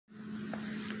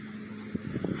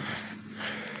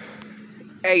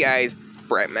Hey guys,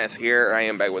 Brett Mess here. I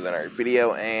am back with another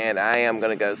video, and I am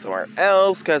gonna go somewhere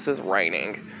else because it's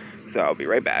raining. So I'll be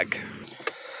right back.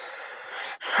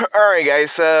 Alright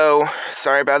guys, so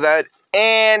sorry about that.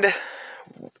 And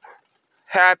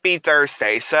happy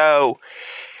Thursday. So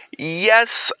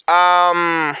yes,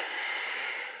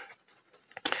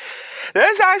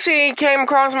 this actually came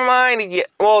across my mind.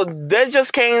 Well, this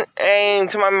just came to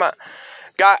my mind.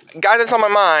 Got this on my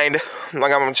mind,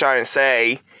 like I'm trying to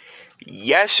say,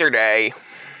 yesterday.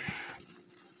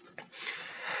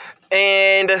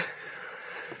 And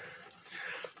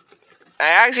I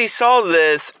actually saw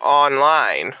this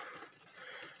online.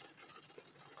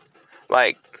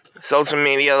 Like, social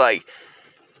media, like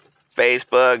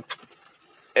Facebook,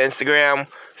 Instagram.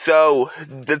 So,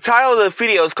 the title of the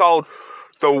video is called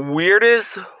The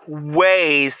Weirdest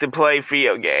Ways to Play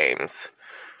Video Games.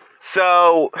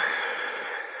 So,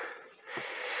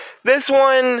 this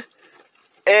one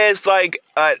is like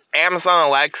an Amazon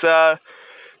Alexa.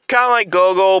 Kind of like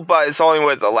Google, but it's only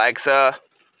with Alexa.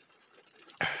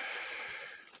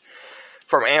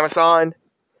 From Amazon.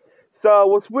 So,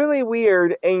 what's really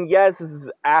weird, and yes, this is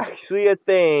actually a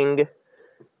thing,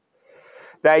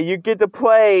 that you get to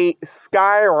play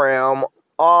Skyrim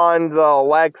on the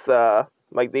Alexa.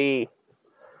 Like the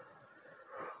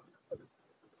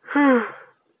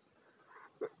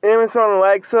Amazon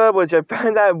Alexa, which I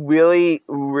find that really,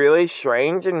 really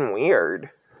strange and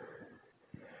weird.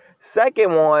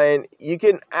 Second one, you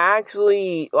can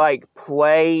actually, like,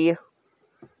 play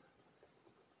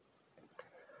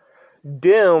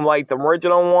Doom, like the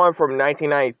original one from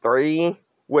 1993,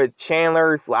 with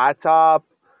Chandler's laptop,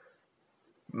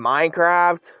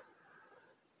 Minecraft,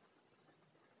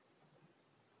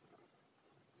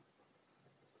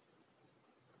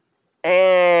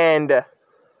 and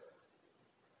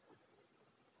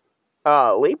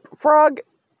Leapfrog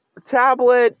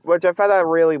tablet, which I found that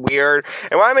really weird.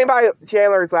 And what I mean by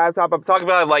Chandler's laptop, I'm talking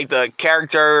about like the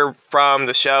character from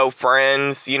the show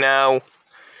Friends, you know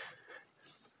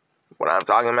what I'm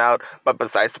talking about. But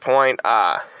besides the point,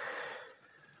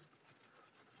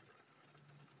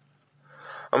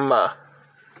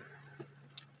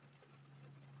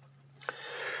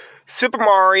 Super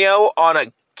Mario on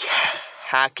a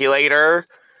calculator,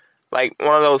 like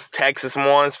one of those Texas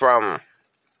ones from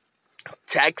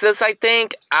Texas, I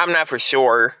think. I'm not for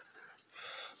sure.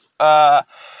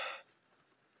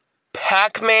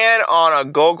 Pac-Man on a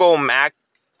Google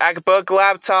MacBook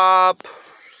laptop.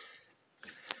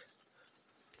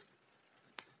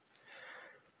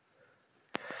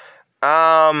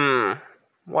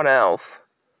 What else?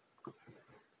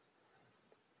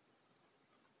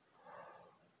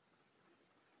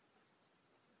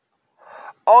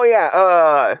 Oh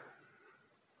yeah,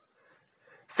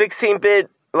 16-bit,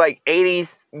 like 80s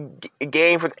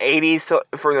game from the 80s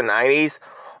for the 90s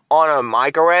on a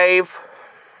microwave.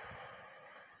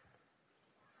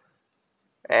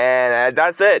 And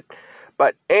that's it.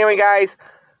 But anyway, guys,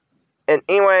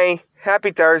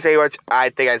 happy Thursday, which I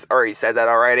think I already said that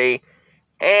already.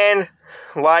 And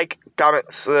like, comment,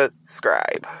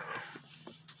 subscribe.